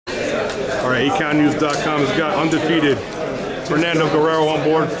right, acountnews.com has got Undefeated Fernando Guerrero on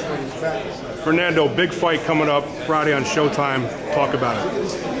board. Fernando, big fight coming up Friday on Showtime. Talk about it.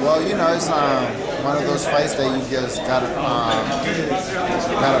 Well, you know, it's one of those fights that you just gotta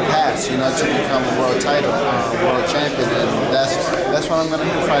pass, you know, to become a world title, world champion, and that's what I'm gonna do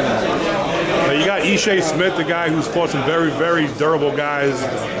fighting at. Now you got Ishe Smith, the guy who's fought some very, very durable guys,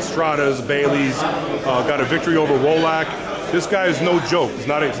 Estradas, Baileys, got a victory over Rolak. This guy is no joke. It's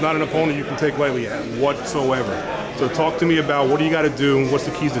not an opponent you can take lightly whatsoever. So talk to me about what do you got to do, what's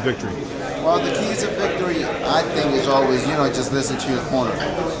the keys to victory? Well, the keys to victory, I think, is always, you know, just listen to your corner.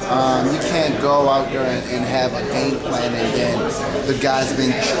 You can't go out there and have a game plan, and then the guy's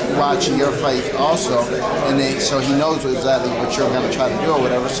been watching your fight also, and so he knows exactly what you're going to try to do or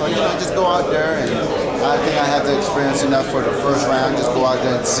whatever. So, you know, just go out there, and I think I have the experience enough for the first round. Just go out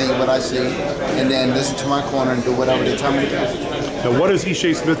there and see what I see, and then listen to my corner and do whatever they tell me to do. Now, what does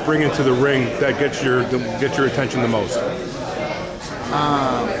Ishe Smith bring into the ring that gets your attention the most?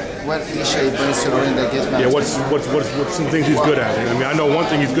 What Ishe brings to the ring that gets my attention? What's some things he's good at? I mean, I know one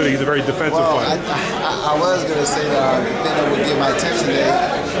thing he's good at. He's a very defensive fighter. I was going to say that the thing that would get my attention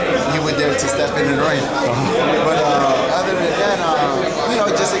that you were there to step in the ring. But other than that, you know,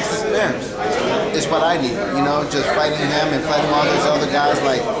 just experience. It's what I need, you know, just fighting him and fighting all those other guys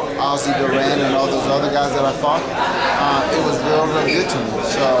like Ozzy Duran and all those other guys that I fought. It was real good to me.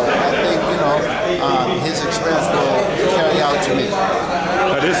 So I think, you know, his experience will carry out to me.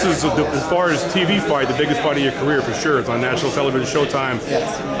 Now this is, as far as TV fight, the biggest fight of your career for sure. It's on national television, Showtime.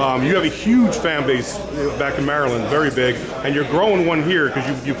 Yes. You have a huge fan base back in Maryland, very big, and you're growing one here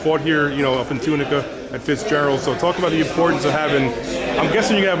because you fought here, you know, up in Tunica at Fitzgerald. So talk about the importance of having. I'm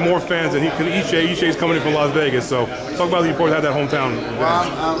guessing you have more fans than Ishe's coming in from Las Vegas. So talk about the importance of that hometown. Well,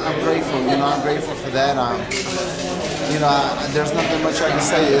 I'm grateful. You know, I'm grateful for that. You know, there's nothing much I can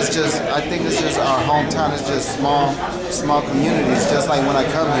say. It's just, I think it's just our hometown is just small communities. Just like when I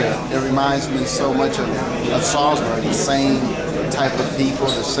come here, it reminds me so much of Salisbury. The same type of people,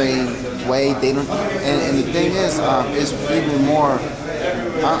 the same way. They don't. And the thing is, it's even more.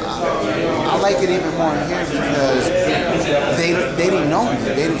 I like it even more here because they didn't know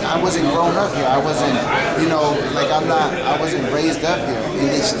me. I wasn't grown up here. I wasn't, you know, like I wasn't raised up here. And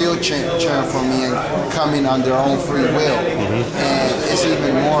they still cheering for me and coming on their own free will. And it's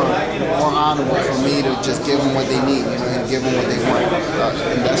even more honorable for me to just give them what they need, you know, and give them what they want.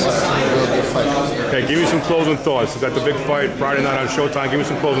 And that's a real good fight. Okay, give me some closing thoughts. You got the big fight Friday night on Showtime. Give me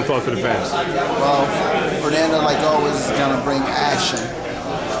some closing thoughts for the fans. Well, Fernando, like always, is going to bring action.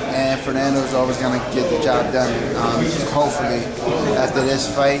 And Fernando's always going to get the job done. Hopefully, after this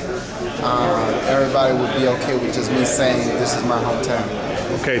fight, everybody would be okay with just me saying this is my hometown.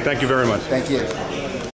 Okay, thank you very much. Thank you.